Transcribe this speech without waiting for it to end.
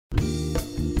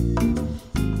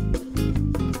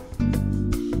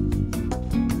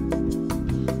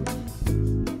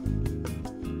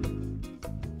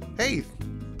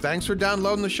Thanks for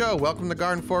downloading the show. Welcome to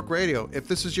Garden Fork Radio. If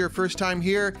this is your first time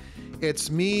here,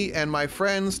 it's me and my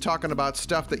friends talking about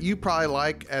stuff that you probably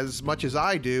like as much as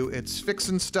I do. It's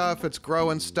fixing stuff, it's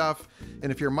growing stuff,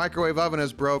 and if your microwave oven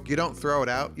is broke, you don't throw it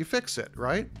out, you fix it,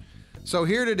 right? So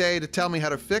here today to tell me how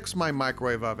to fix my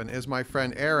microwave oven is my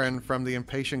friend Erin from The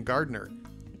Impatient Gardener.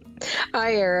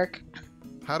 Hi, Eric.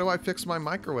 How do I fix my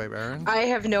microwave, Erin? I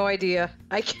have no idea.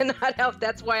 I cannot help.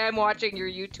 That's why I'm watching your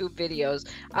YouTube videos.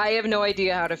 I have no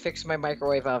idea how to fix my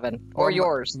microwave oven or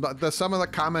yours. But some of the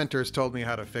commenters told me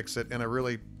how to fix it in a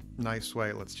really nice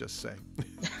way, let's just say.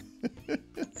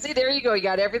 See, there you go. You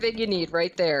got everything you need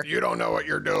right there. You don't know what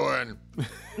you're doing.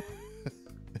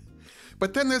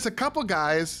 But then there's a couple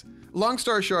guys. Long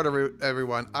story short,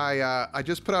 everyone, I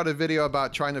just put out a video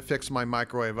about trying to fix my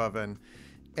microwave oven,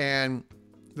 and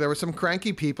there were some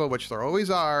cranky people, which there always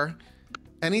are.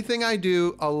 Anything I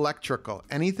do electrical,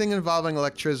 anything involving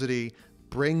electricity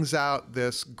brings out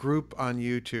this group on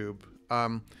YouTube.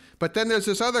 But then there's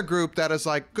this other group that is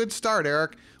like, good start,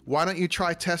 Eric. Why don't you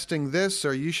try testing this,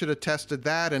 or you should have tested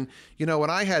that. And, you know, when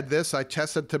I had this, I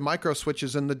tested the micro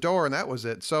switches in the door, and that was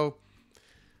it. So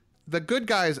the good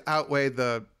guys outweigh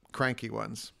the cranky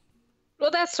ones.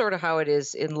 Well, that's sort of how it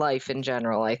is in life in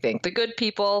general, I think. The good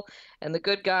people and the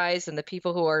good guys and the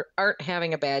people who aren't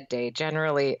having a bad day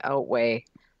generally outweigh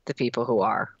the people who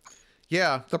are.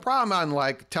 Yeah, the problem on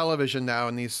like television now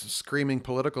and these screaming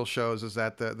political shows is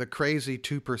that the crazy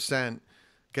 2%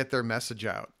 get their message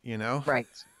out, you know?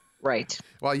 Right.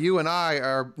 While you and I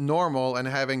are normal and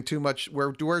having too much,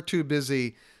 we're too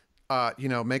busy,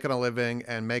 making a living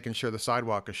and making sure the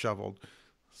sidewalk is shoveled.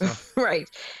 So. Right.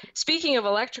 Speaking of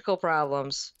electrical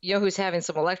problems, you know who's having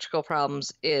some electrical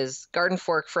problems is Garden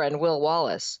Fork friend Will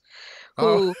Wallace,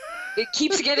 who it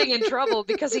keeps getting in trouble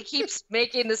because he keeps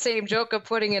making the same joke of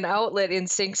putting an outlet in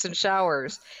sinks and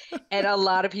showers. And a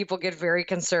lot of people get very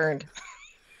concerned.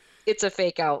 It's a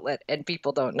fake outlet and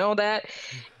people don't know that.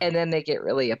 And then they get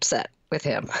really upset with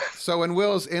him. So in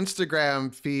Will's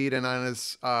Instagram feed and on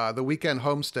his The Weekend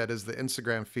Homestead is the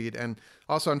Instagram feed, and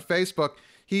also on Facebook,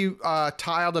 he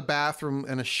tiled a bathroom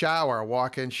and a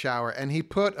walk-in shower, and he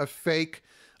put a fake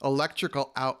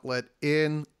electrical outlet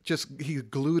in, he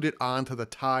glued it onto the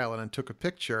tile and then took a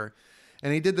picture.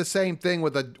 And he did the same thing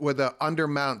with a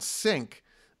undermount sink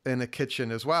in the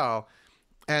kitchen as well.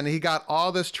 And he got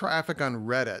all this traffic on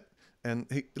Reddit, and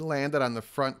he landed on the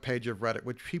front page of Reddit,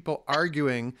 with people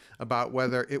arguing about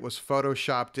whether it was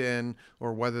photoshopped in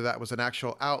or whether that was an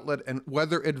actual outlet and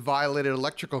whether it violated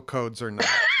electrical codes or not.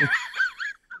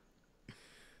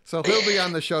 So he'll be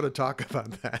on the show to talk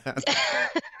about that.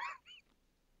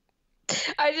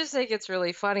 I just think it's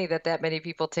really funny that many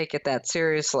people take it that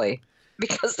seriously,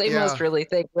 because they must really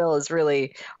think Will is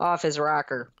really off his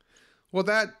rocker. Well,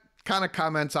 that kind of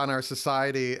comments on our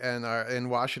society and in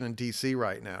Washington, D.C.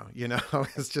 right now. You know,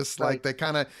 it's just like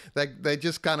they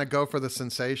just kind of go for the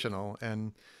sensational.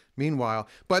 And meanwhile,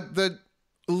 but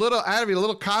I have a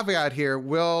little caveat here.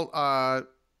 Will,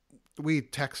 we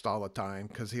text all the time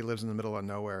because he lives in the middle of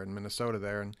nowhere in Minnesota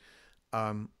there.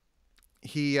 And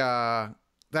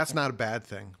that's not a bad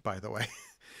thing, by the way.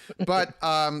 But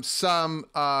some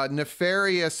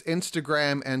nefarious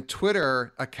Instagram and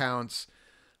Twitter accounts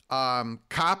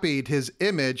copied his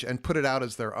image and put it out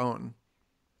as their own.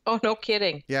 Oh, no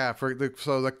kidding. Yeah,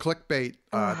 so the clickbait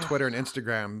Twitter and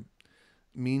Instagram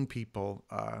mean people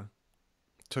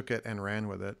took it and ran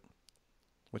with it,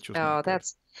 which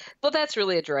was that's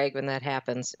really a drag when that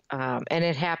happens. And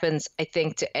it happens, I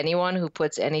think, to anyone who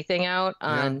puts anything out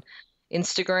on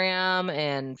Instagram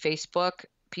and Facebook.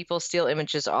 People steal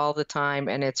images all the time,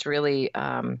 and it's really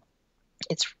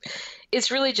it's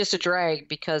really just a drag,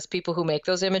 because people who make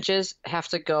those images have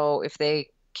to go, if they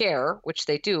care, which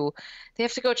they do, they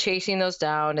have to go chasing those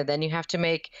down, and then you have to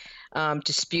make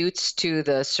disputes to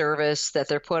the service that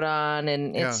they're put on,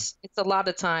 and it's a lot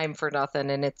of time for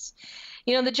nothing. And it's,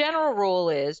 the general rule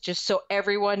is, just so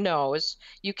everyone knows,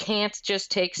 you can't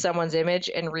just take someone's image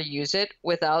and reuse it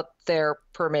without their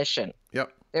permission.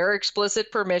 Yep. Their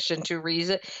explicit permission to reuse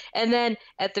it. And then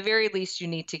at the very least, you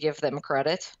need to give them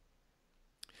credit.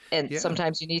 And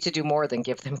sometimes you need to do more than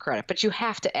give them credit, but you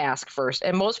have to ask first.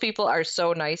 And most people are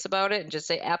so nice about it and just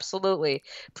say, absolutely,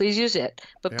 please use it,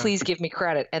 but please give me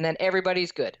credit. And then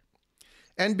everybody's good.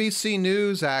 NBC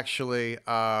News, actually,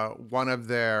 one of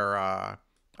their, I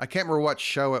can't remember what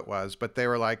show it was, but they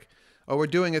were like, oh, we're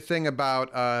doing a thing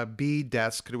about Bee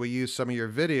Desk. Could we use some of your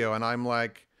video? And I'm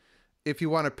like, if you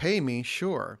want to pay me,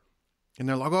 sure. And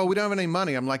they're like, oh, we don't have any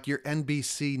money. I'm like, you're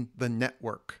NBC, the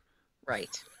network.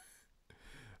 Right.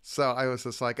 So I was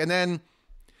just like, and then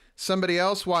somebody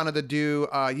else wanted to do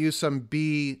use some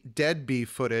dead bee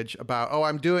footage about, oh,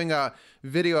 I'm doing a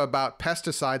video about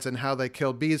pesticides and how they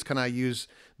kill bees. Can I use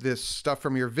this stuff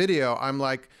from your video? I'm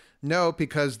like, no,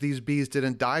 because these bees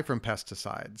didn't die from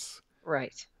pesticides.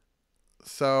 Right.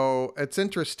 So it's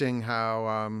interesting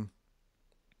how,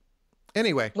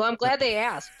 anyway. Well, I'm glad they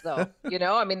asked, though.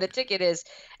 I mean, the ticket is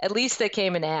at least they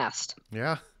came and asked.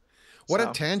 Yeah. What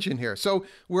a tangent here. So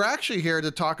we're actually here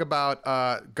to talk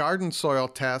about garden soil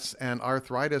tests and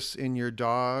arthritis in your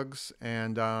dogs,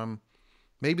 and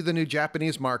maybe the new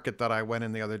Japanese market that I went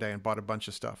in the other day and bought a bunch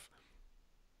of stuff.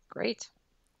 Great.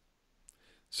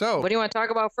 So what do you want to talk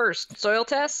about first? Soil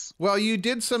tests? Well, you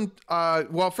did some,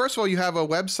 well, first of all, you have a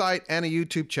website and a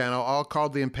YouTube channel, all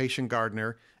called The Impatient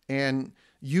Gardener, and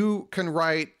you can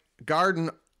write garden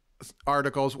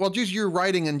articles. Well, just your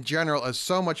writing in general is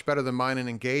so much better than mine and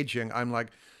engaging. I'm like,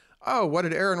 oh, what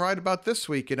did Aaron write about this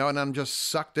week? And I'm just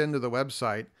sucked into the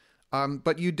website.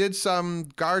 But you did some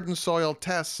garden soil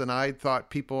tests, and I thought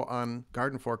people on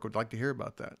Garden Fork would like to hear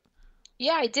about that.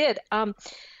 Yeah, I did.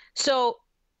 So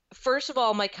first of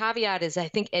all, my caveat is I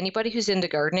think anybody who's into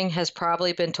gardening has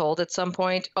probably been told at some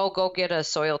point, oh, go get a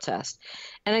soil test.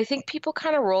 And I think people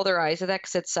kind of roll their eyes at that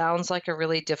because it sounds like a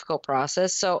really difficult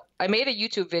process. So I made a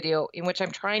YouTube video in which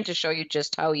I'm trying to show you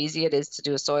just how easy it is to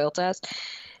do a soil test.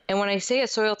 And when I say a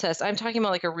soil test, I'm talking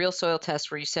about like a real soil test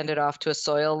where you send it off to a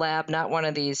soil lab, not one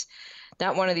of these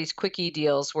quickie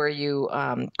deals where you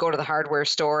go to the hardware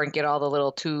store and get all the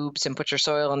little tubes and put your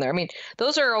soil in there. I mean,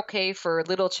 those are okay for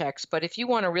little checks, but if you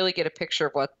want to really get a picture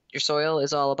of what your soil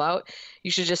is all about,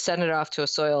 you should just send it off to a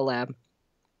soil lab.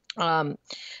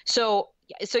 So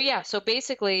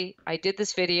basically I did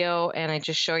this video and I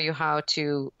just show you how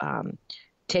to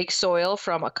take soil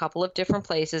from a couple of different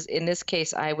places. In this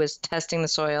case, I was testing the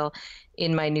soil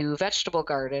in my new vegetable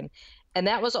garden, and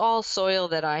that was all soil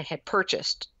that I had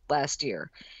purchased last year.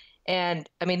 And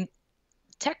I mean,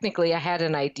 technically I had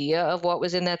an idea of what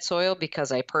was in that soil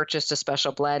because I purchased a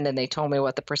special blend and they told me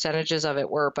what the percentages of it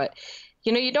were, but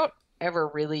you don't ever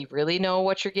really know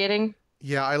what you're getting.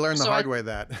 Yeah, I learned the hard way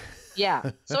that.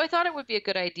 Yeah. So I thought it would be a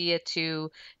good idea to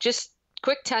just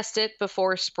quick test it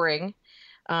before spring.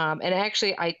 And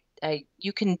actually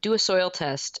you can do a soil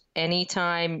test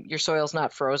anytime your soil's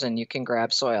not frozen. You can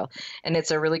grab soil, and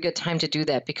it's a really good time to do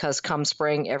that because come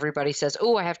spring, everybody says,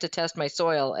 oh, I have to test my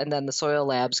soil. And then the soil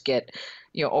labs get,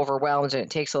 overwhelmed, and it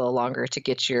takes a little longer to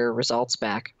get your results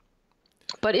back.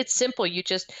 But it's simple. You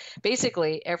just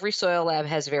basically every soil lab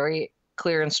has very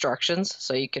clear instructions,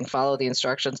 so you can follow the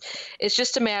instructions. It's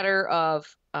just a matter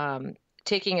of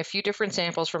taking a few different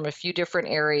samples from a few different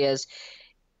areas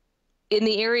in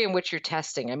the area in which you're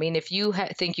testing. I mean, if you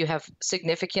think you have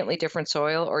significantly different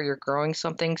soil or you're growing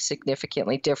something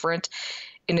significantly different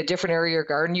in a different area of your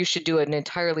garden, you should do an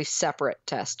entirely separate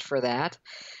test for that.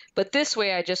 But this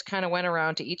way, I just kind of went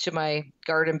around to each of my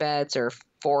garden beds, or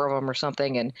 4 of them or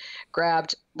something, and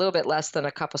grabbed a little bit less than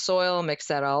a cup of soil, mixed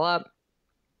that all up,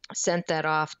 sent that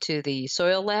off to the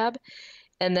soil lab,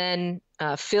 and then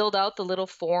filled out the little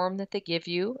form that they give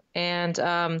you, and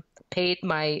paid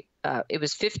my it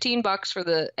was $15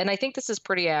 for and I think this is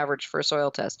pretty average for a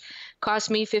soil test. Cost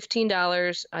me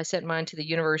 $15. I sent mine to the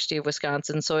University of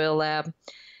Wisconsin Soil Lab,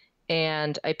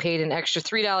 and I paid an extra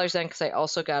 $3 then because I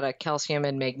also got a calcium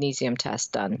and magnesium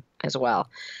test done as well.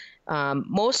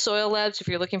 Most soil labs, if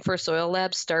you're looking for a soil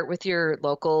lab, start with your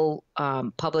local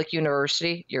public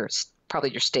university,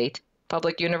 probably your state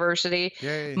public university.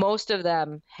 Yay. Most of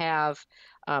them have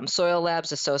soil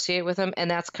labs associated with them, and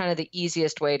that's kind of the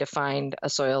easiest way to find a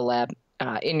soil lab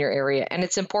in your area. And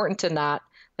it's important to not,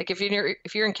 like if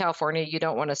you're in California, you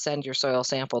don't want to send your soil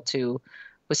sample to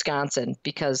Wisconsin,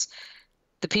 because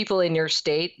the people in your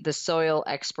state, the soil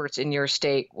experts in your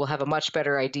state, will have a much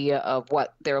better idea of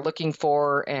what they're looking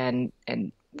for and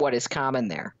what is common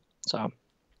there. So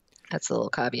that's a little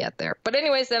caveat there. But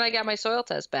anyways, then I got my soil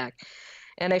test back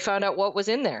and I found out what was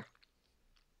in there.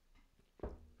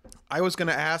 I was going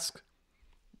to ask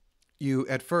you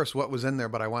at first what was in there,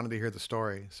 but I wanted to hear the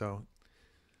story. So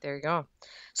there you go.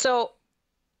 So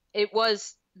it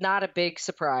was not a big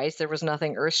surprise. There was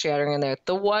nothing earth-shattering in there.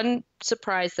 The one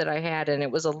surprise that I had, and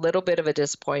it was a little bit of a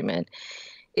disappointment,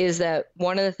 is that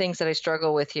one of the things that I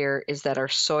struggle with here is that our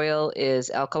soil is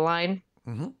alkaline.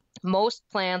 Mm-hmm. Most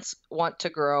plants want to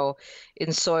grow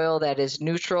in soil that is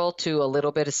neutral to a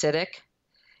little bit acidic.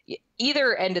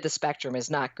 Either end of the spectrum is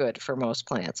not good for most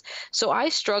plants. So I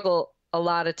struggle a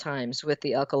lot of times with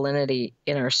the alkalinity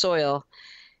in our soil.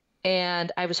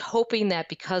 And I was hoping that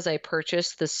because I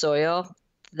purchased the soil,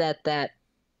 that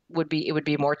would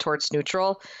be more towards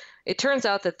neutral. It turns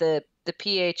out that the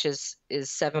pH is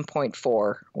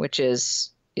 7.4, which is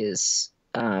is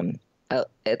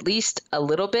at least a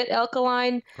little bit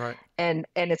alkaline, Right. and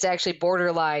it's actually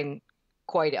borderline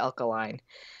quite alkaline.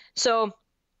 So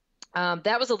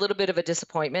that was a little bit of a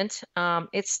disappointment.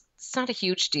 It's not a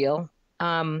huge deal,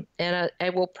 and I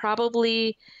will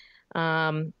probably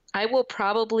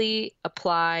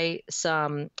apply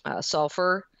some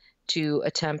sulfur to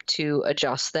attempt to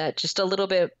adjust that just a little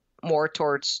bit more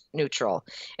towards neutral.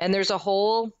 And there's a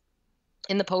whole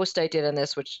in the post I did on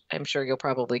this, which I'm sure you'll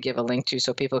probably give a link to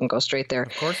so people can go straight there.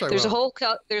 Of course I There's a will.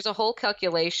 whole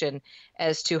calculation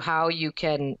as to how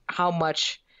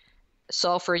much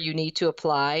sulfur you need to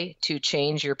apply to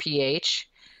change your pH.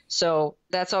 So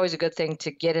that's always a good thing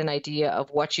to get an idea of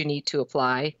what you need to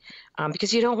apply,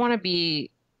 because you don't want to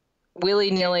be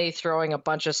willy-nilly throwing a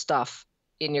bunch of stuff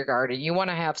in your garden. You want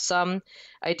to have some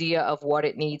idea of what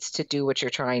it needs to do what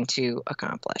you're trying to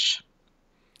accomplish.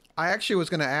 I actually was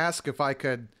going to ask if I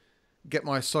could get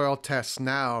my soil tests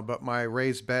now, but my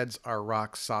raised beds are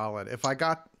rock solid. If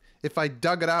I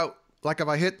dug it out, like if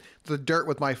I hit the dirt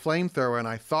with my flamethrower and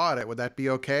I thawed it, would that be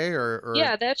okay?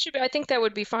 Yeah, that should be, I think that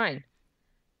would be fine.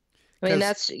 I mean,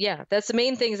 Because that's the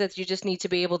main thing is that you just need to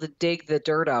be able to dig the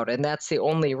dirt out, and that's the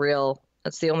only real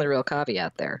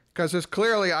caveat there. there's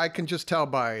clearly, I can just tell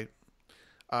by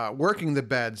working the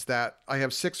beds that I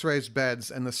have 6 raised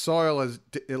beds, and the soil is,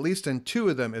 at least in 2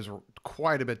 of them, is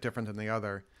quite a bit different than the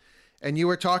other. And you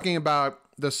were talking about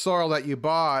the soil that you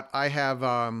bought. I have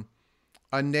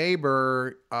a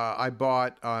neighbor I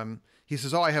bought. He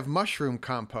says, "Oh, I have mushroom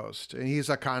compost," and he's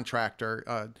a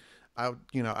contractor,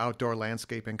 outdoor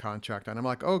landscaping contractor. And I'm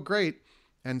like, "Oh, great!"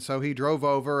 And so he drove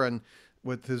over and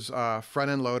with his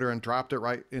front end loader and dropped it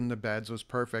right in the beds. It was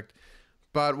perfect.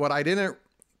 But what I didn't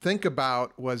think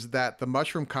about was that the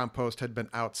mushroom compost had been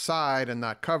outside and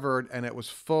not covered, and it was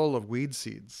full of weed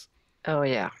seeds. Oh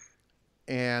yeah.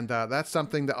 And that's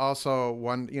something that also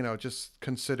one, just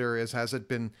consider is, has it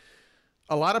been,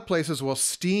 a lot of places will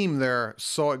steam their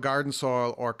soil, garden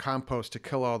soil or compost to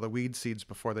kill all the weed seeds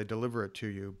before they deliver it to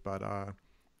you. But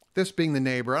this being the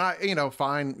neighbor,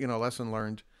 fine, lesson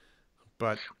learned.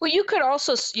 But Well, you could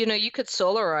also, you could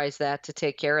solarize that to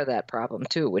take care of that problem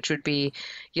too, which would be,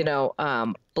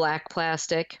 black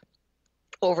plastic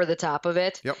over the top of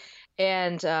it, yep.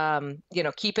 and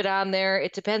keep it on there.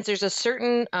 It depends. There's a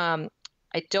certain,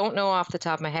 I don't know off the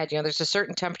top of my head, there's a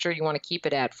certain temperature you want to keep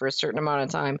it at for a certain amount of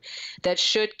time that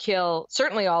should kill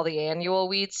certainly all the annual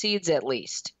weed seeds at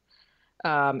least.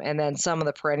 And then some of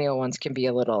the perennial ones can be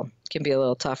a little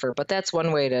tougher, but that's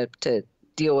one way to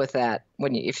deal with that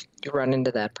if you run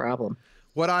into that problem.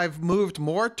 What I've moved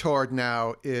more toward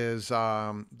now is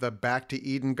the back to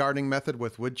Eden gardening method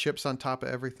with wood chips on top of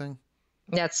everything.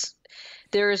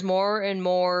 There is more and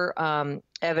more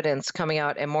evidence coming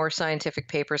out and more scientific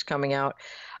papers coming out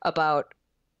about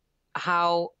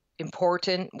how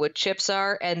important wood chips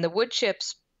are. And the wood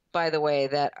chips, by the way,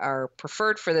 that are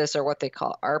preferred for this are what they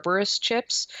call arborist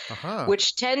chips, Uh-huh.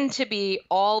 which tend to be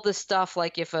all the stuff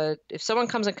like if someone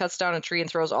comes and cuts down a tree and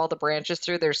throws all the branches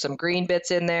through, there's some green bits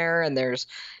in there and there's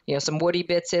some woody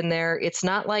bits in there. It's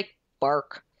not like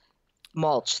bark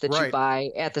mulch that you Right. buy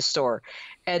at the store.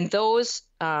 And those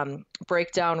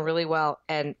break down really well.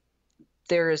 And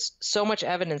there is so much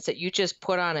evidence that you just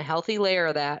put on a healthy layer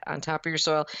of that on top of your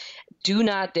soil. Do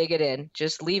not dig it in,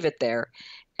 just leave it there.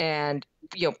 And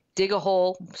dig a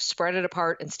hole, spread it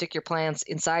apart, and stick your plants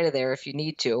inside of there if you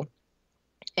need to.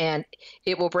 And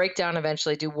it will break down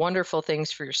eventually, do wonderful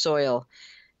things for your soil.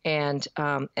 And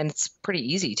it's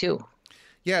pretty easy too.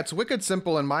 Yeah, it's wicked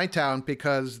simple in my town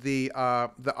because the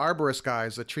arborist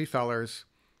guys, the tree fellers,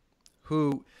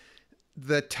 who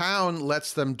the town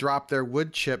lets them drop their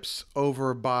wood chips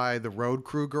over by the road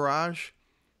crew garage,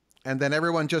 and then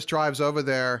everyone just drives over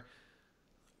there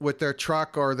with their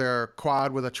truck or their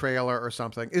quad with a trailer or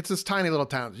something. It's this tiny little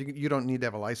town. You don't need to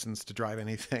have a license to drive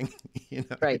anything.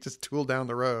 Right. You just tool down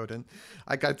the road, and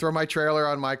I throw my trailer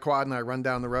on my quad and I run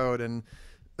down the road, and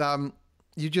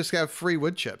you just have free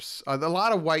wood chips. A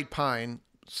lot of white pine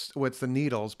with the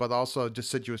needles, but also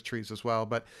deciduous trees as well.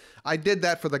 But I did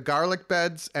that for the garlic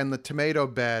beds and the tomato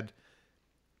bed.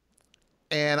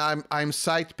 And I'm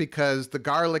psyched because the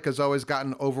garlic has always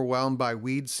gotten overwhelmed by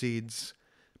weed seeds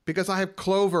because I have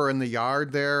clover in the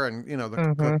yard there, and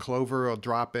the clover will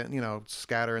drop in,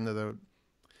 scatter into the.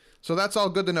 So that's all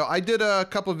good to know. I did a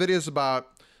couple of videos about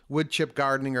wood chip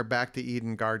gardening or back to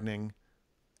Eden gardening.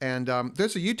 And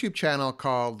there's a YouTube channel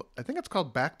I think it's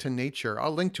called Back to Nature.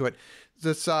 I'll link to it.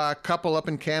 This couple up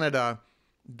in Canada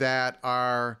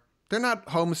they're not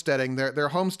homesteading. They're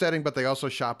homesteading, but they also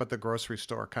shop at the grocery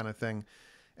store kind of thing.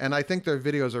 And I think their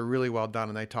videos are really well done,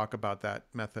 and they talk about that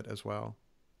method as well.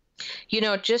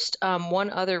 Just one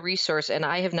other resource, and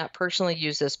I have not personally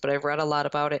used this, but I've read a lot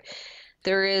about it.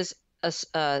 There is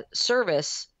a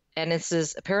service, and this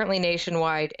is apparently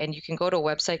nationwide, and you can go to a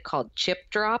website called Chip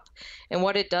Drop. And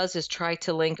what it does is try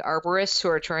to link arborists who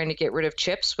are trying to get rid of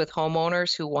chips with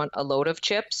homeowners who want a load of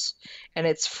chips, and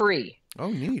it's free. Oh,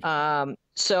 neat. I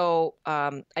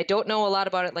don't know a lot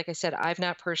about it. Like I said, I've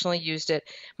not personally used it.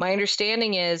 My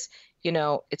understanding is,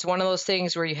 it's one of those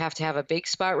things where you have to have a big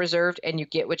spot reserved and you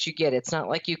get what you get. It's not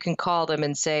like you can call them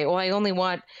and say, oh, I only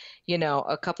want,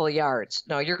 a couple of yards.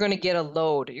 No, you're going to get a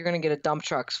load. You're going to get a dump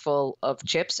trucks full of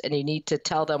chips, and you need to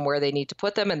tell them where they need to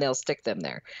put them, and they'll stick them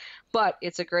there. But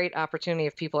it's a great opportunity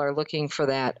if people are looking for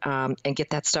that, and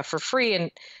get that stuff for free.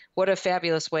 And what a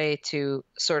fabulous way to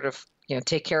sort of,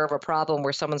 take care of a problem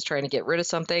where someone's trying to get rid of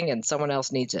something and someone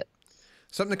else needs it.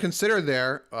 Something to consider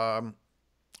there,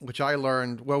 which I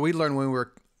learned, well, we learned when we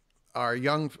were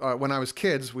when I was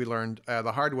kids, we learned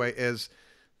the hard way, is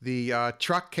the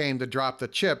truck came to drop the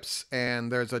chips,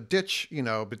 and there's a ditch,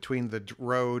 between the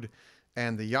road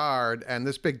and the yard. And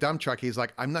this big dump truck, he's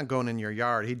like, I'm not going in your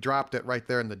yard. He dropped it right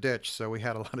there in the ditch. So we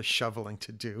had a lot of shoveling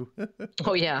to do.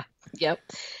 Oh, yeah. Yep.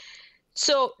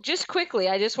 So just quickly,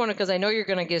 I just want to, because I know you're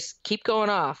going to just keep going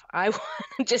off. I want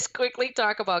to just quickly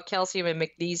talk about calcium and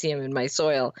magnesium in my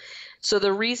soil. So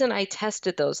the reason I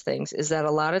tested those things is that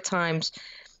a lot of times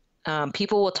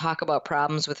people will talk about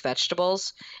problems with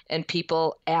vegetables, and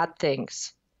people add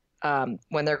things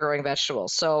when they're growing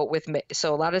vegetables. So a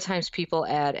lot of times people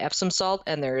add Epsom salt,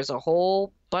 and there's a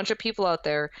whole bunch of people out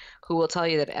there who will tell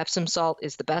you that Epsom salt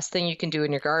is the best thing you can do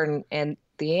in your garden. And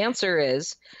the answer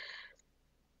is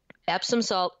Epsom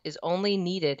salt is only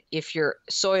needed if your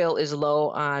soil is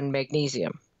low on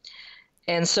magnesium.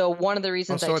 And so one of the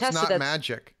reasons I tested that. So it's not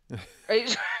magic.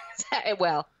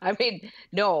 Well, I mean,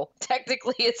 no,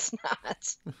 technically it's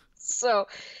not.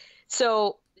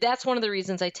 So that's one of the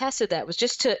reasons I tested that, was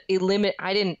just to eliminate.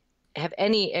 I didn't have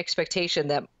any expectation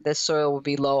that this soil would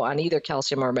be low on either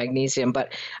calcium or magnesium,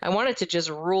 but I wanted to just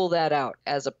rule that out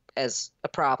as a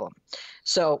problem.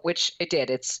 So, which it did.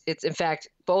 It's in fact,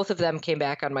 both of them came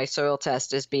back on my soil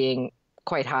test as being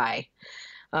quite high.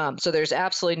 So there's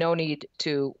absolutely no need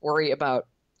to worry about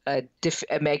a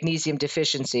magnesium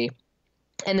deficiency.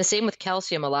 And the same with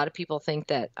calcium. A lot of people think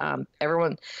that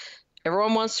everyone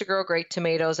wants to grow great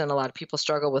tomatoes, and a lot of people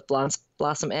struggle with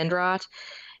blossom end rot.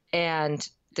 And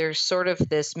there's sort of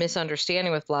this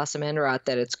misunderstanding with blossom end rot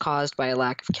that it's caused by a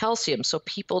lack of calcium. So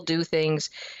people do things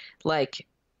like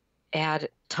add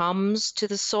Tums to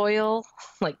the soil,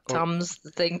 like Tums,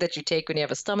 the thing that you take when you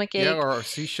have a stomach ache. Yeah, or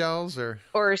seashells,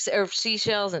 or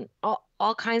seashells, and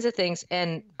all kinds of things.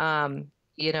 And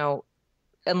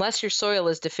unless your soil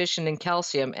is deficient in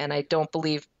calcium, and I don't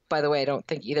believe, by the way, I don't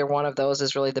think either one of those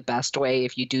is really the best way.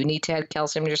 If you do need to add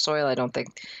calcium to your soil, I don't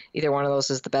think either one of those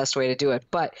is the best way to do it.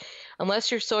 But unless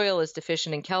your soil is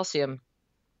deficient in calcium,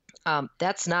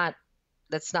 that's not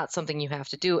something you have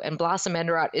to do. And blossom end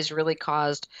rot is really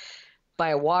caused by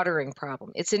a watering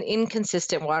problem. It's an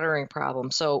inconsistent watering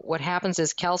problem. So what happens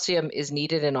is calcium is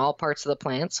needed in all parts of the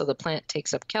plant. So the plant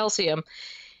takes up calcium.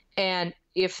 And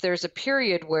if there's a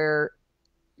period where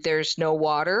there's no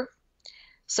water,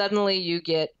 suddenly you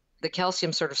get the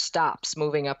calcium sort of stops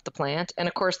moving up the plant. And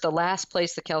of course, the last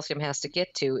place the calcium has to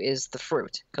get to is the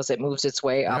fruit, because it moves its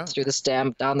way up through the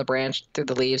stem, down the branch, through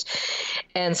the leaves.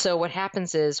 And so what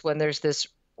happens is when there's this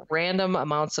random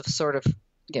amounts of sort of,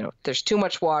 there's too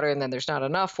much water and then there's not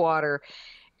enough water,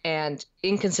 and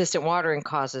inconsistent watering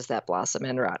causes that blossom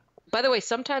end rot. By the way,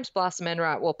 sometimes blossom end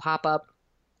rot will pop up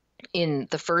in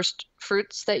the first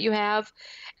fruits that you have,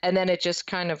 and then it just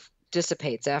kind of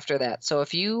dissipates after that. So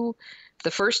if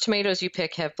the first tomatoes you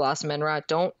pick have blossom end rot,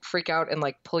 don't freak out and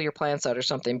pull your plants out or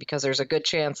something, because there's a good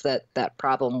chance that that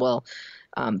problem will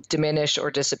diminish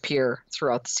or disappear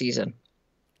throughout the season.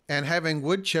 And having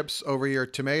wood chips over your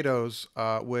tomatoes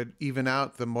would even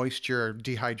out the moisture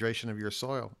dehydration of your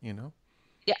soil,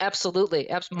 Yeah, absolutely.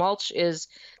 Mulch is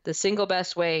the single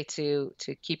best way to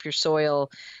keep your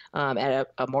soil at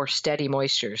a more steady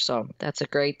moisture. So that's a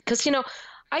great, because,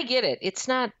 I get it. It's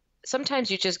not,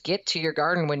 sometimes you just get to your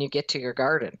garden when you get to your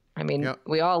garden. I mean,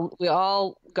 we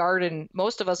all garden,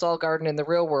 most of us all garden in the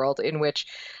real world, in which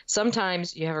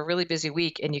sometimes you have a really busy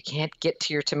week and you can't get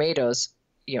to your tomatoes,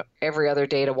 every other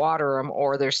day to water them,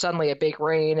 or there's suddenly a big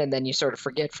rain and then you sort of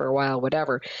forget for a while,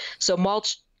 whatever. So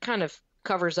mulch kind of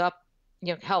covers up,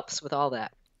 helps with all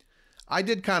that. I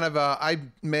did I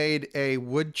made a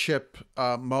wood chip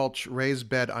mulch raised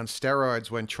bed on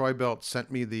steroids when Troy-Bilt sent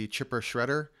me the chipper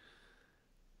shredder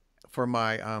for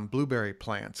my blueberry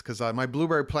plants, because my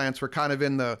blueberry plants were kind of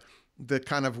in the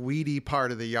kind of weedy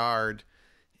part of the yard.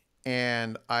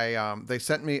 and they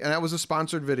sent me, and that was a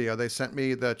sponsored video. They sent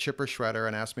me the chipper shredder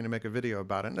and asked me to make a video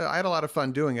about it. And I had a lot of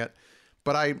fun doing it,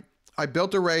 but I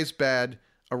built a raised bed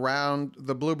around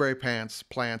the blueberry plants.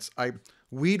 I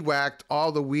weed whacked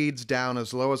all the weeds down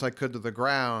as low as I could to the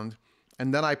ground,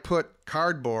 and then I put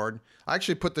cardboard. I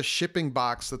actually put the shipping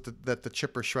box that the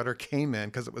chipper shredder came in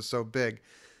because it was so big.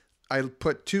 I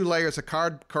put 2 layers of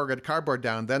corrugated cardboard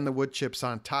down, then the wood chips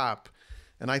on top.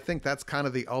 And I think that's kind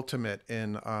of the ultimate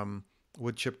in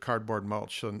wood chip cardboard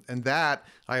mulch. And that,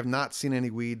 I have not seen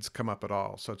any weeds come up at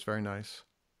all. So it's very nice.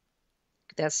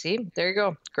 See, there you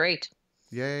go. Great.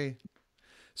 Yay.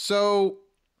 So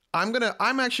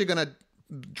I'm actually gonna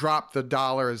drop the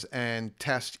dollars and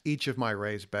test each of my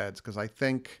raised beds because I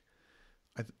think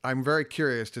I'm very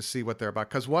curious to see what they're about.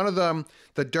 Because one of them,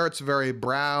 the dirt's very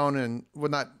brown and well,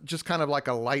 not just kind of like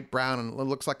a light brown, and it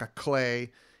looks like a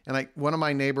clay. And one of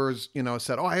my neighbors,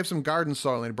 said, "Oh, I have some garden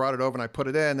soil," and he brought it over, and I put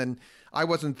it in, and I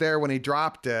wasn't there when he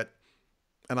dropped it,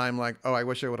 and I'm like, "Oh, I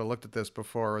wish I would have looked at this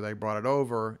before they brought it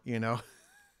over."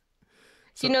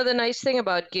 So, The nice thing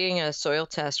about getting a soil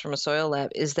test from a soil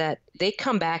lab is that they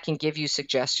come back and give you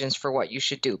suggestions for what you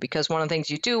should do. Because one of the things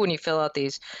you do when you fill out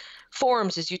these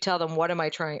forms is you tell them, what are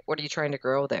you trying to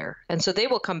grow there? And so they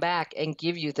will come back and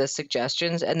give you the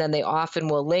suggestions, and then they often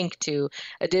will link to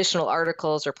additional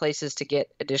articles or places to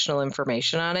get additional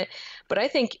information on it. But I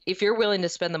think if you're willing to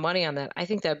spend the money on that, I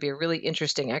think that'd be a really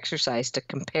interesting exercise to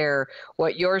compare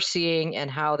what you're seeing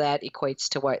and how that equates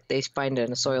to what they find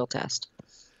in a soil test.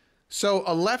 So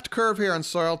a left curve here on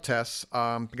soil tests,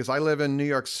 because I live in New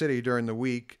York City during the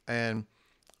week, and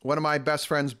one of my best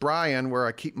friends, Brian, where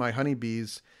I keep my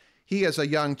honeybees, he is a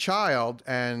young child,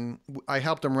 and I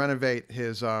helped him renovate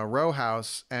his row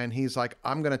house, and he's like,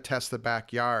 "I'm going to test the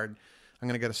backyard. I'm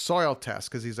going to get a soil test,"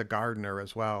 because he's a gardener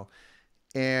as well.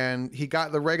 And he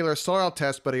got the regular soil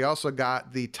test, but he also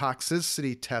got the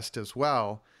toxicity test as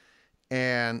well.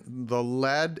 And the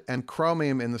lead and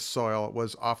chromium in the soil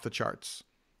was off the charts.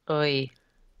 Oy.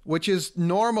 Which is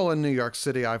normal in New York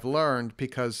City, I've learned,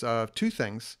 because of 2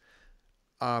 things.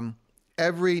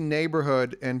 Every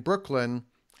neighborhood in Brooklyn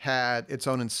had its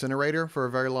own incinerator for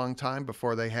a very long time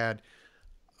before they had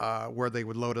where they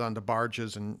would load it onto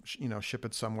barges and ship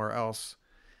it somewhere else.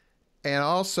 And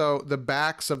also the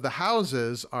backs of the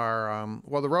houses are,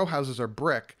 the row houses are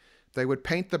brick. They would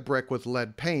paint the brick with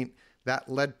lead paint. That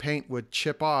lead paint would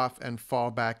chip off and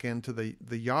fall back into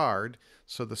the yard.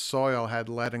 So the soil had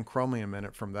lead and chromium in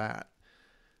it from that.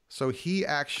 So he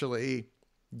actually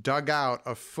dug out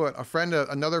a foot.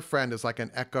 Another friend is like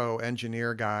an eco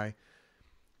engineer guy,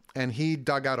 and he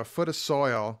dug out a foot of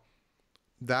soil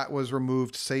that was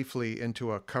removed safely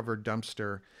into a covered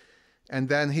dumpster. And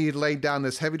then he laid down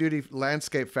this heavy duty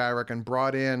landscape fabric and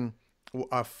brought in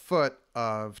a foot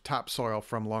of topsoil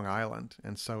from Long Island.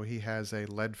 And so he has a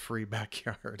lead-free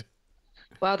backyard.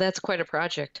 Wow, that's quite a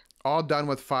project. All done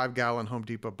with 5-gallon Home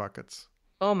Depot buckets.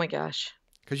 Oh my gosh.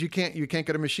 Because you can't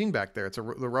get a machine back there. The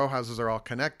row houses are all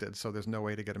connected, so there's no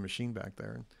way to get a machine back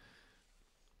there.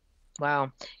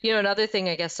 Wow. Another thing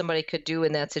I guess somebody could do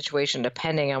in that situation,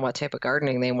 depending on what type of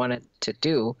gardening they wanted to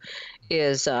do,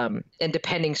 is and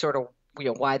depending sort of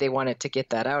why they wanted to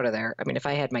get that out of there. I mean, if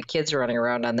I had my kids running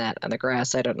around on the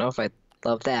grass, I don't know if I'd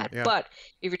love that. Yeah. But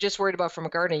if you're just worried about from a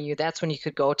gardening, that's when you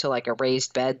could go to like a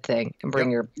raised bed thing and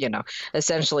bring your,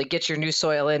 essentially get your new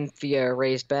soil in via a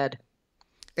raised bed.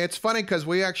 It's funny because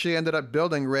we actually ended up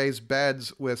building raised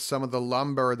beds with some of the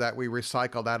lumber that we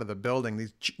recycled out of the building,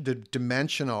 these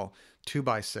dimensional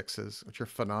 2x6s, which are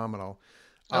phenomenal.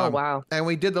 Oh, wow. And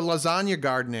we did the lasagna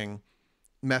gardening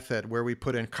method where we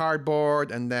put in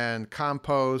cardboard and then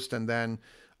compost and then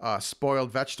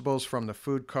spoiled vegetables from the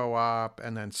food co-op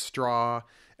and then straw.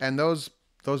 And those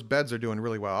beds are doing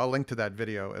really well. I'll link to that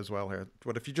video as well here.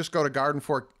 But if you just go to Garden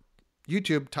Fork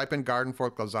YouTube, type in Garden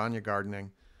Fork lasagna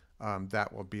gardening,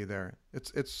 that will be there.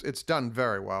 It's done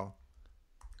very well.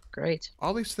 Great.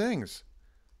 All these things.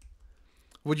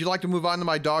 Would you like to move on to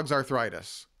my dog's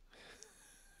arthritis?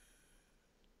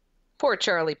 Poor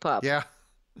Charlie pup. Yeah.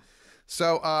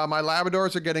 So my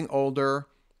Labradors are getting older.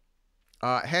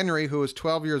 Henry, who is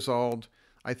 12 years old,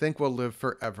 I think will live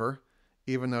forever,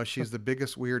 even though she's the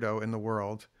biggest weirdo in the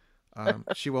world.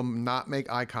 She will not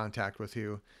make eye contact with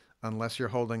you unless you're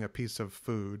holding a piece of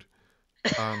food.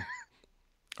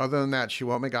 Other than that, she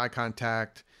won't make eye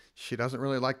contact. She doesn't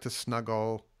really like to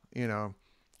snuggle.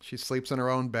 She sleeps in her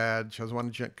own bed. She doesn't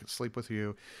want to sleep with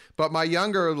you. But my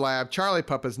younger lab, Charlie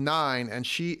Pup, is 9, and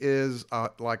she is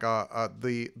like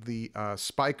the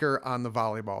spiker on the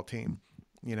volleyball team.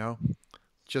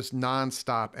 Just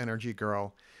nonstop energy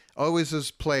girl. Always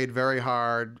has played very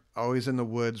hard. Always in the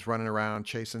woods, running around,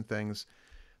 chasing things.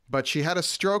 But she had a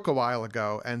stroke a while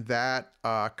ago, and that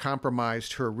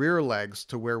compromised her rear legs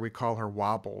to where we call her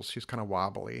wobbles. She's kind of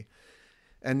wobbly.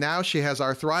 And now she has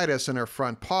arthritis in her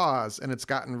front paws, and it's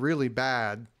gotten really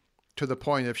bad to the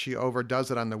point if she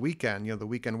overdoes it on the weekend, the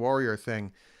weekend warrior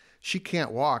thing, she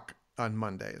can't walk on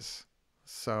Mondays.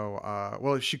 So,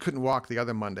 well, she couldn't walk the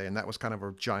other Monday, and that was kind of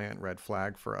a giant red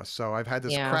flag for us. So I've had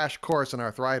this crash course in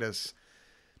arthritis,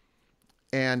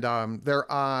 and they're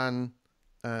on,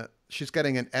 she's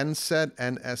getting an NSAID,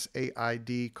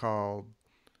 N-S-A-I-D, called,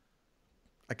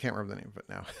 I can't remember the name of it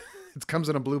now. It comes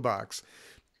in a blue box,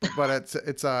 but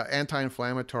it's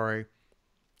anti-inflammatory.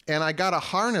 And I got a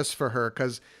harness for her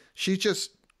because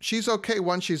she's okay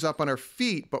once she's up on her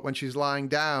feet, but when she's lying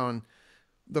down,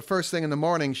 the first thing in the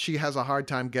morning, she has a hard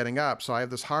time getting up. So I have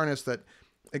this harness that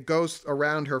it goes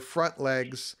around her front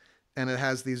legs, and it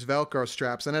has these Velcro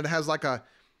straps, and it has like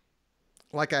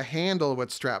a handle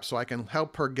with straps, so I can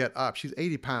help her get up. She's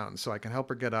 80 pounds, so I can help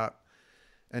her get up,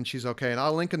 and she's okay. And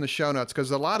I'll link in the show notes,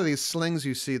 because a lot of these slings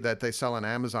you see that they sell on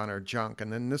Amazon are junk,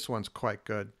 and then this one's quite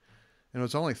good. And it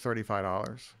was only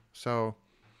 $35. So,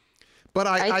 but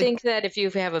I think that if you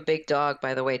have a big dog,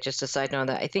 by the way, just a side note on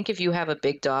that, I think if you have a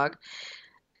big dog,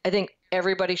 I think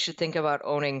everybody should think about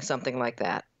owning something like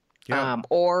that. Yeah.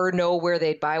 Or know where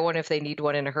they'd buy one if they need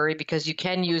one in a hurry, because you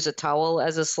can use a towel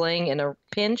as a sling in a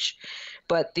pinch.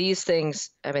 But these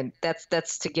things, I mean,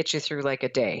 that's to get you through like a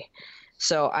day.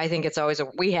 So I think it's always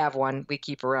we have one we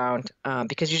keep around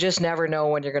because you just never know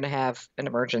when you're going to have an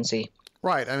emergency.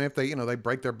 Right. I mean, if they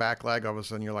break their back leg, all of a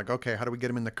sudden you're like, okay, how do we get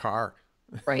them in the car?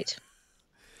 Right.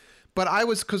 But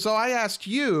because I asked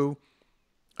you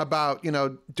about,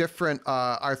 different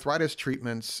arthritis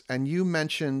treatments, and you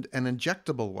mentioned an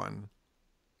injectable one.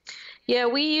 Yeah,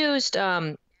 we used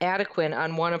Adequan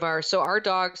on one of our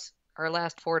dogs, our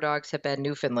last 4 dogs have been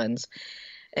Newfoundlands.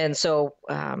 And so,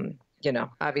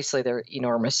 obviously they're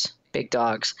enormous, big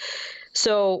dogs.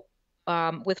 So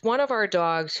with one of our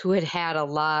dogs who had a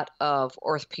lot of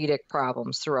orthopedic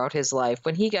problems throughout his life,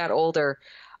 when he got older,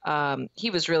 he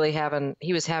was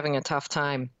having a tough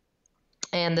time.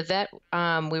 And the vet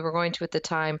we were going to at the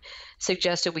time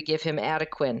suggested we give him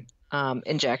Adequan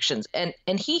injections.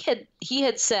 And he had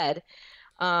said,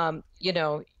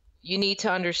 you need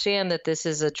to understand that this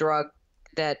is a drug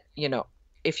that,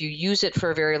 if you use it for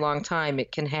a very long time,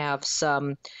 it can have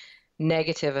some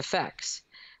negative effects.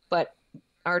 But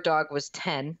our dog was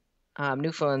 10.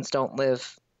 Newfoundlands don't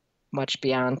live much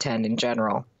beyond 10 in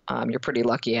general. You're pretty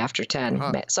lucky after 10.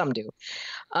 Uh-huh. Some do.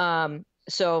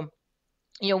 So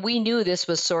we knew this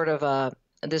was sort of a,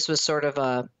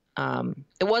 it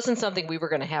wasn't something we were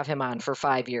going to have him on for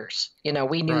 5 years.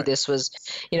 We knew Right. this was,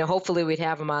 hopefully we'd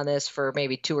have him on this for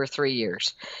maybe 2 or 3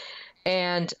 years.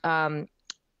 And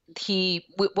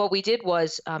what we did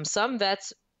was some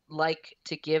vets like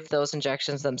to give those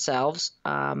injections themselves,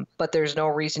 but there's no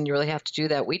reason you really have to do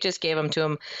that. We just gave them to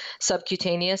him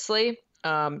subcutaneously,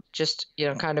 just,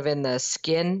 kind of in the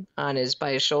skin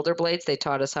by his shoulder blades. They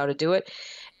taught us how to do it.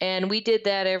 And we did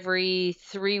that every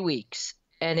 3 weeks,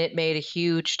 and it made a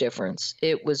huge difference.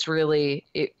 It was really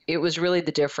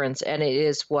the difference, and it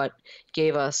is what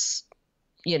gave us,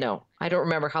 I don't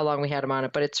remember how long we had him on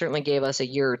it, but it certainly gave us a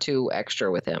year or 2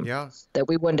 extra with him. Yeah. That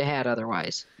we wouldn't have had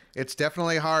otherwise. It's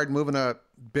definitely hard moving a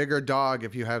bigger dog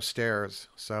if you have stairs.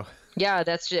 So Yeah,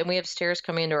 and we have stairs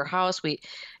coming into our house. We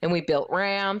built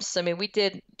ramps. I mean, we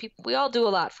all do a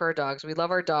lot for our dogs. We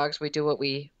love our dogs. We do what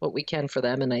we can for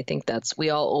them, and I think we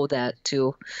all owe that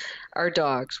to our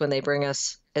dogs when they bring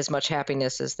us as much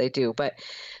happiness as they do. But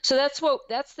so that's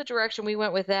the direction we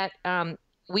went with that.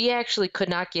 We actually could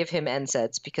not give him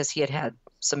NSAIDs because he had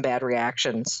some bad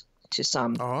reactions to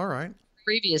some. Oh, all right.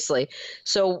 Previously.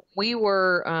 So we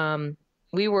were a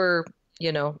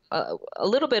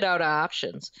little bit out of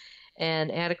options,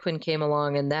 and Adequan came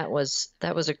along, and that was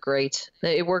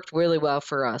it worked really well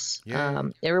for us. Yeah.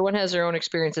 Everyone has their own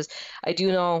experiences. I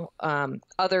do know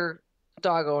other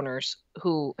dog owners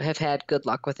who have had good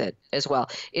luck with it as well.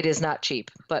 It is not cheap,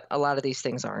 but a lot of these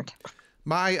things aren't.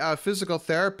 My physical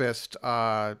therapist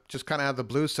just kind of out of the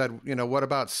blue said, what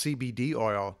about CBD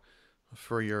oil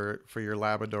for your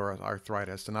Labrador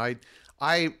arthritis? And I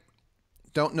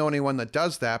don't know anyone that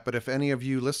does that, but if any of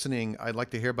you listening, I'd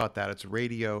like to hear about that. It's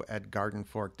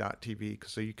radio@gardenfork.tv.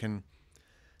 So you can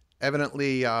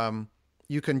evidently,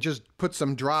 you can just put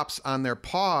some drops on their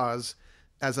paws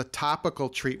as a topical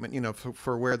treatment,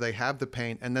 for where they have the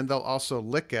pain, and then they'll also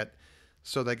lick it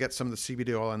so they get some of the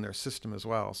CBD oil in their system as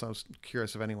well. So I was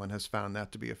curious if anyone has found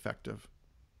that to be effective.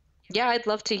 Yeah, I'd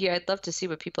love to hear. I'd love to see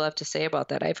what people have to say about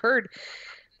that. I've heard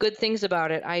good things about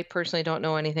it. I personally don't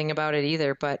know anything about it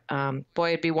either, but boy,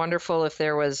 it'd be wonderful if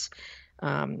there was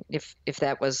if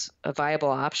that was a viable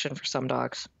option for some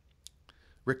dogs.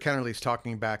 Rick Kennerly's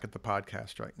talking back at the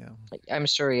podcast right now. I'm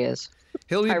sure he is.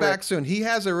 He'll be Hi, back Rick. soon. He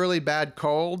has a really bad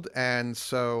cold, and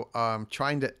so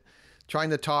trying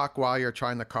to talk while you're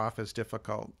trying to cough is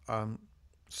difficult.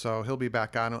 So he'll be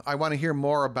back on. I want to hear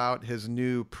more about his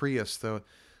new Prius, the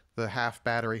half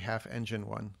battery, half engine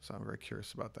one. So I'm very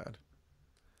curious about that.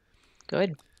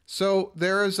 Good. So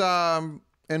there's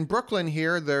in Brooklyn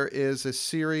here, there is a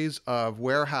series of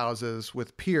warehouses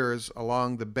with piers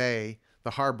along the bay,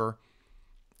 the harbor,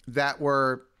 that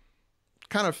were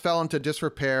kind of fell into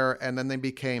disrepair, and then they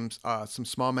became some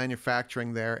small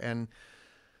manufacturing there. And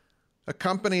a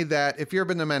company that, if you've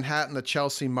been to Manhattan, the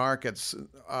Chelsea markets,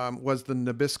 was the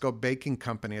Nabisco Baking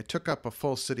Company. It took up a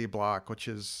full city block, which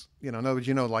is, in other words,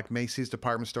 like Macy's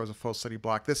department store is a full city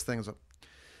block. This thing's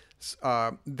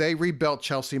they rebuilt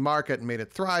Chelsea Market and made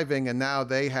it thriving, and now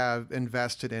they have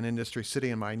invested in Industry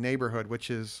City in my neighborhood, which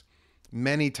is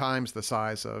many times the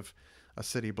size of a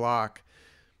city block.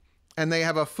 And they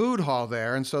have a food hall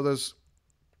there, and so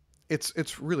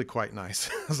it's really quite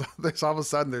nice. There's all of a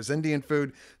sudden there's Indian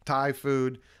food, Thai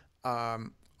food,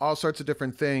 all sorts of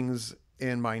different things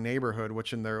in my neighborhood,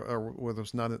 which where there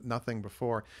was nothing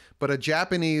before. But a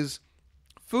Japanese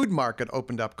food market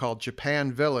opened up called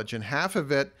Japan Village, and half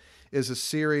of it is a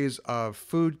series of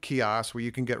food kiosks where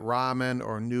you can get ramen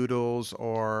or noodles,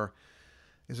 or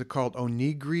is it called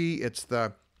onigiri? It's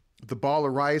the ball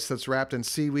of rice that's wrapped in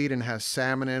seaweed and has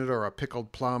salmon in it, or a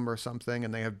pickled plum or something.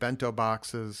 And they have bento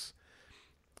boxes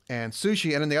and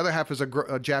sushi. And then the other half is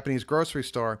a Japanese grocery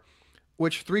store,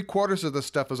 which 3/4 of the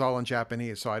stuff is all in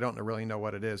Japanese. So I don't really know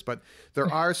what it is, but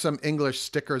there are some English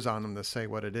stickers on them that say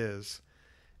what it is.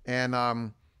 And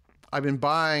I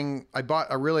bought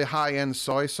a really high-end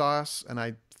soy sauce, and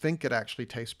I think it actually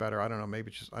tastes better. I don't know, I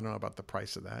don't know about the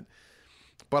price of that.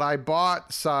 But I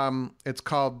bought some, it's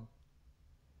called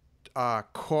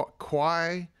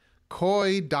koi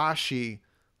dashi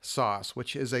sauce,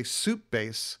 which is a soup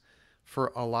base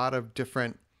for a lot of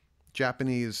different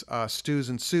Japanese stews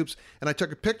and soups. And I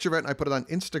took a picture of it and I put it on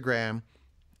Instagram,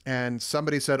 and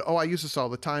somebody said, "Oh, I use this all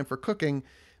the time for cooking,"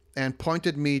 and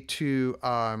pointed me to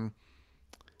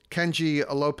Kenji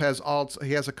Lopez Alt.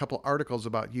 He has a couple articles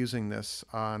about using this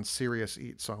on Serious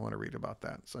Eat, so I want to read about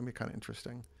that. So that'd be kind of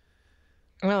interesting.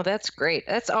 Well, that's great.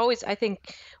 That's always, I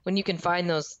think, when you can find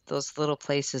those little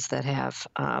places that have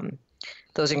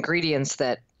those ingredients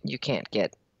that you can't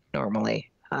get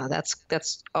normally.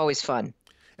 That's always fun.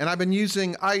 And I've been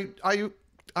using I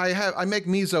make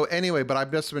miso anyway, but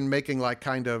I've just been making like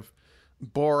kind of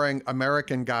boring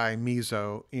American guy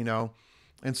miso,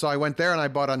 And so I went there and I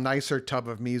bought a nicer tub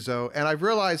of miso, and I've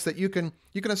realized that you can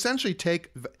essentially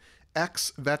take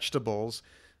X vegetables,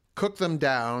 cook them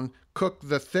down, cook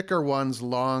the thicker ones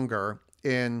longer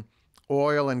in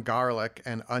oil and garlic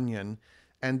and onion,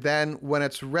 and then when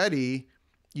it's ready,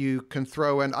 you can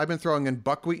I've been throwing in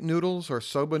buckwheat noodles or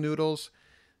soba noodles,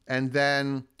 and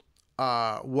then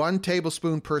 1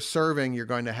 tablespoon per serving you're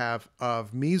going to have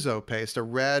of miso paste, a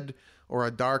red or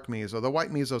a dark miso. The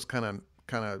white miso is kind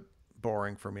of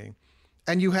boring for me.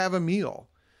 And you have a meal.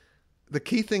 The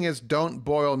key thing is don't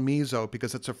boil miso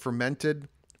because it's a fermented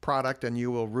product and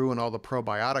you will ruin all the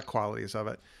probiotic qualities of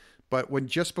it. But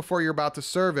just before you're about to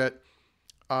serve it,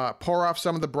 pour off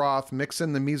some of the broth, mix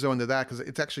in the miso into that, because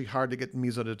it's actually hard to get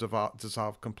miso to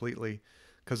dissolve completely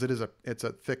because it's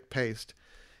a thick paste.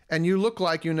 And you look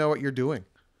like you know what you're doing.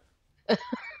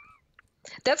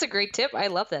 That's a great tip. I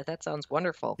love that. That sounds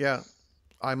wonderful. Yeah.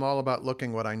 I'm all about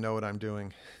looking what I know what I'm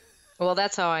doing. Well,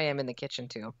 that's how I am in the kitchen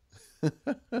too.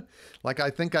 Like I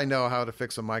think I know how to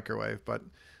fix a microwave, but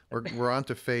we're on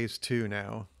to phase 2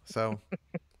 now. So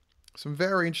some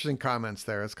very interesting comments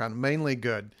there. It's kind of mainly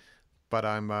good, but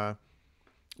I'm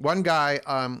one guy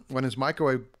when his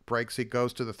microwave breaks, he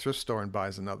goes to the thrift store and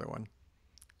buys another one.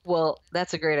 Well,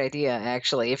 that's a great idea,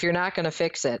 actually. If you're not going to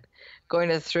fix it, going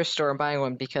to the thrift store and buying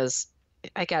one, because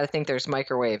I got to think there's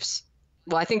microwaves.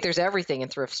 Well, I think there's everything in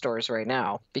thrift stores right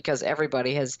now because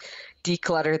everybody has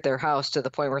decluttered their house to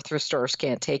the point where thrift stores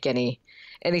can't take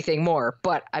anything more.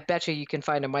 But I bet you can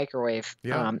find a microwave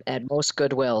at most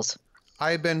Goodwills.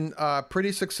 I've been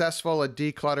pretty successful at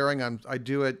decluttering. I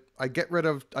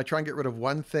try and get rid of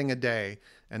one thing a day,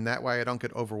 and that way I don't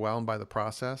get overwhelmed by the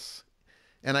process.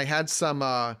 And I had some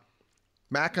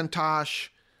Macintosh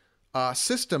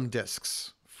system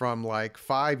disks from like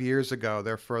 5 years ago.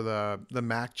 They're for the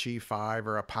Mac G5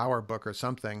 or a PowerBook or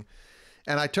something.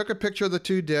 And I took a picture of the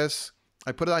 2 discs.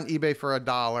 I put it on eBay for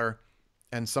 $1,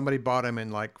 and somebody bought them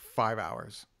in like 5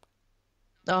 hours.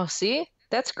 Oh, see?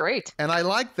 That's great. And I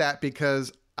like that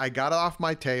because I got it off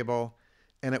my table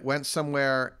and it went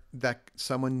somewhere that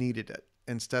someone needed it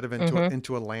instead of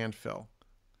into a landfill.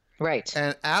 Right.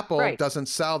 And Apple Right. doesn't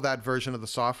sell that version of the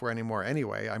software anymore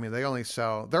anyway. I mean, they only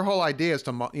sell, their whole idea is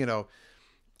to,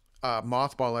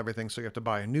 mothball everything, so you have to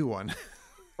buy a new one.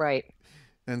 Right.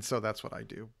 And so that's what I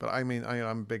do. But I mean,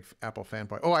 I'm a big Apple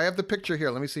fanboy. Oh, I have the picture here.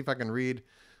 Let me see if I can read.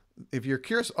 If you're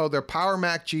curious, they're Power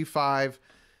Mac G5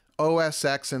 OS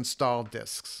X installed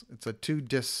discs. It's a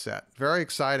 2-disc set. Very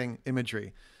exciting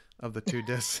imagery of the 2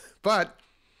 discs. But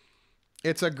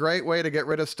it's a great way to get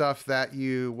rid of stuff that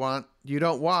you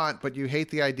don't want, but you hate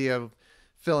the idea of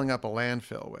filling up a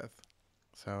landfill with.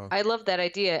 So I love that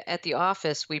idea. At the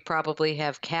office, we probably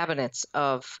have cabinets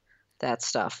of that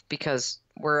stuff because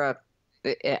we're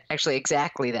actually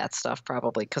exactly that stuff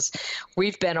probably, because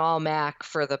we've been all Mac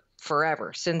for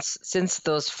forever since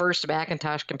those first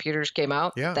Macintosh computers came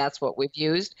out. Yeah. That's what we've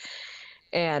used.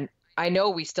 And I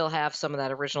know we still have some of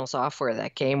that original software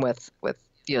that came with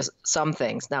some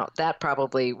things. Now, that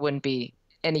probably wouldn't be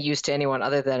any use to anyone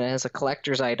other than as a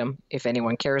collector's item, if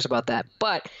anyone cares about that.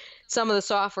 But some of the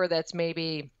software that's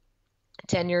maybe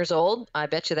 10 years old, I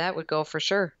bet you that would go for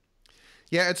sure.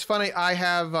 yeah, it's funny. I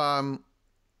have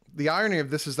the irony of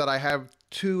this is that I have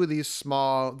 2 of these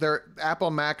they're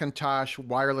Apple Macintosh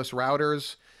wireless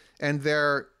routers, and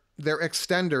they're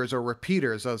extenders or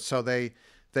repeaters. So they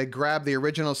grab the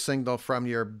original signal from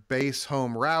your base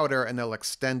home router and they'll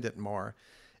extend it more.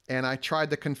 And I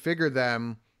tried to configure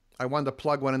them. I wanted to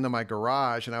plug one into my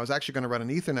garage, and I was actually going to run an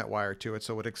Ethernet wire to it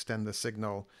so it would extend the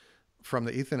signal from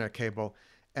the Ethernet cable.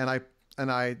 And I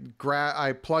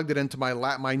plugged it into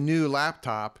my new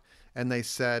laptop, and they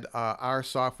said our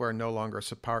software no longer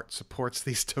supports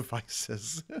these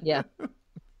devices. Yeah.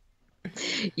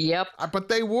 Yep. But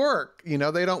they work. They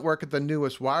don't work at the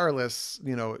newest wireless,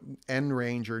 N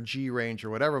range or G range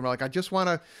or whatever. I'm like, I just want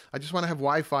to have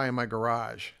Wi-Fi in my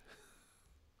garage.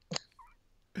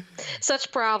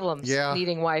 Such problems. Yeah.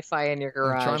 Needing Wi-Fi in your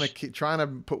garage. I'm trying to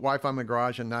put Wi-Fi in my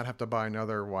garage and not have to buy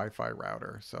another Wi-Fi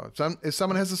router. So if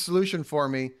someone has a solution for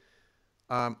me,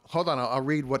 hold on, I'll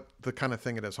read what the kind of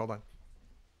thing it is. Hold on.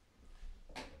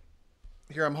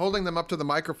 Here, I'm holding them up to the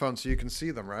microphone so you can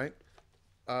see them, right?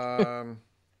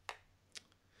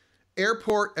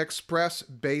 Airport Express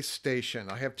Base Station.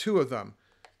 I have 2 of them.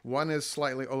 One is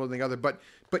slightly older than the other, but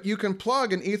you can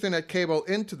plug an Ethernet cable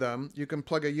into them. You can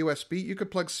plug a USB. You could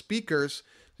plug speakers.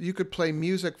 You could play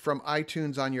music from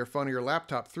iTunes on your phone or your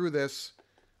laptop through this.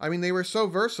 I mean, they were so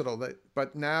versatile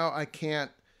but now I can't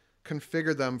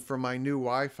configure them for my new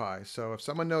Wi-Fi. So if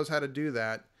someone knows how to do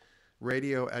that,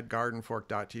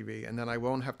 radio@gardenfork.tv, and then I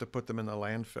won't have to put them in the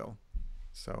landfill.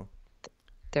 So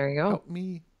there you go. Help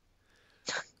me.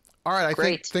 All right,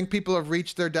 I think people have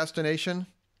reached their destination.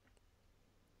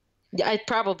 Yeah,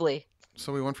 probably.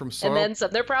 So we went from soil. And then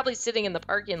some. They're probably sitting in the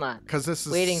parking lot because this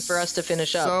is waiting for us to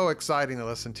finish up. So exciting to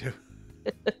listen to.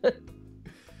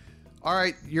 All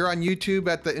right, you're on YouTube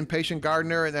at The Impatient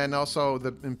Gardener, and then also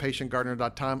the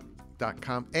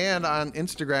impatientgardener.com, and on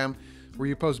Instagram, where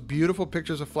you post beautiful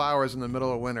pictures of flowers in the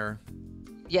middle of winter.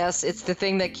 Yes, it's the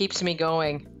thing that keeps me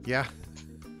going. Yeah.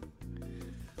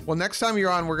 Well, next time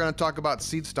you're on, we're going to talk about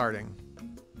seed starting.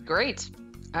 Great.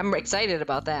 I'm excited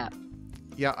about that.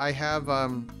 Yeah, I have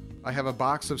a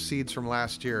box of seeds from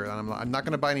last year, and I'm not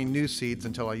going to buy any new seeds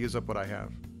until I use up what I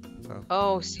have. So.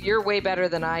 Oh, so you're way better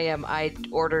than I am. I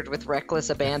ordered with reckless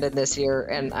abandon this year,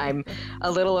 and I'm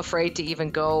a little afraid to even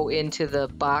go into the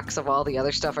box of all the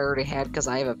other stuff I already had because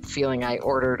I have a feeling I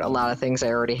ordered a lot of things I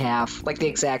already have, like the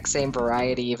exact same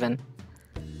variety even.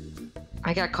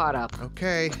 I got caught up.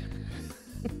 Okay.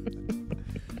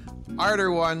 All right,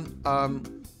 everyone.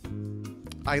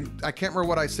 I can't remember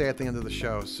what I say at the end of the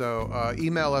show, so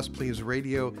email us, please,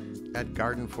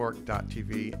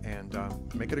 radio@gardenfork.tv, and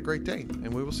make it a great day,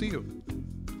 and we will see you.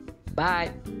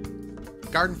 Bye.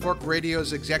 Garden Fork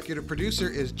Radio's executive producer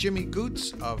is Jimmy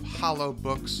Goots of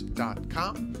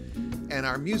hollowbooks.com, and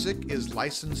our music is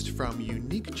licensed from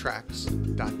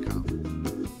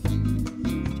uniquetracks.com.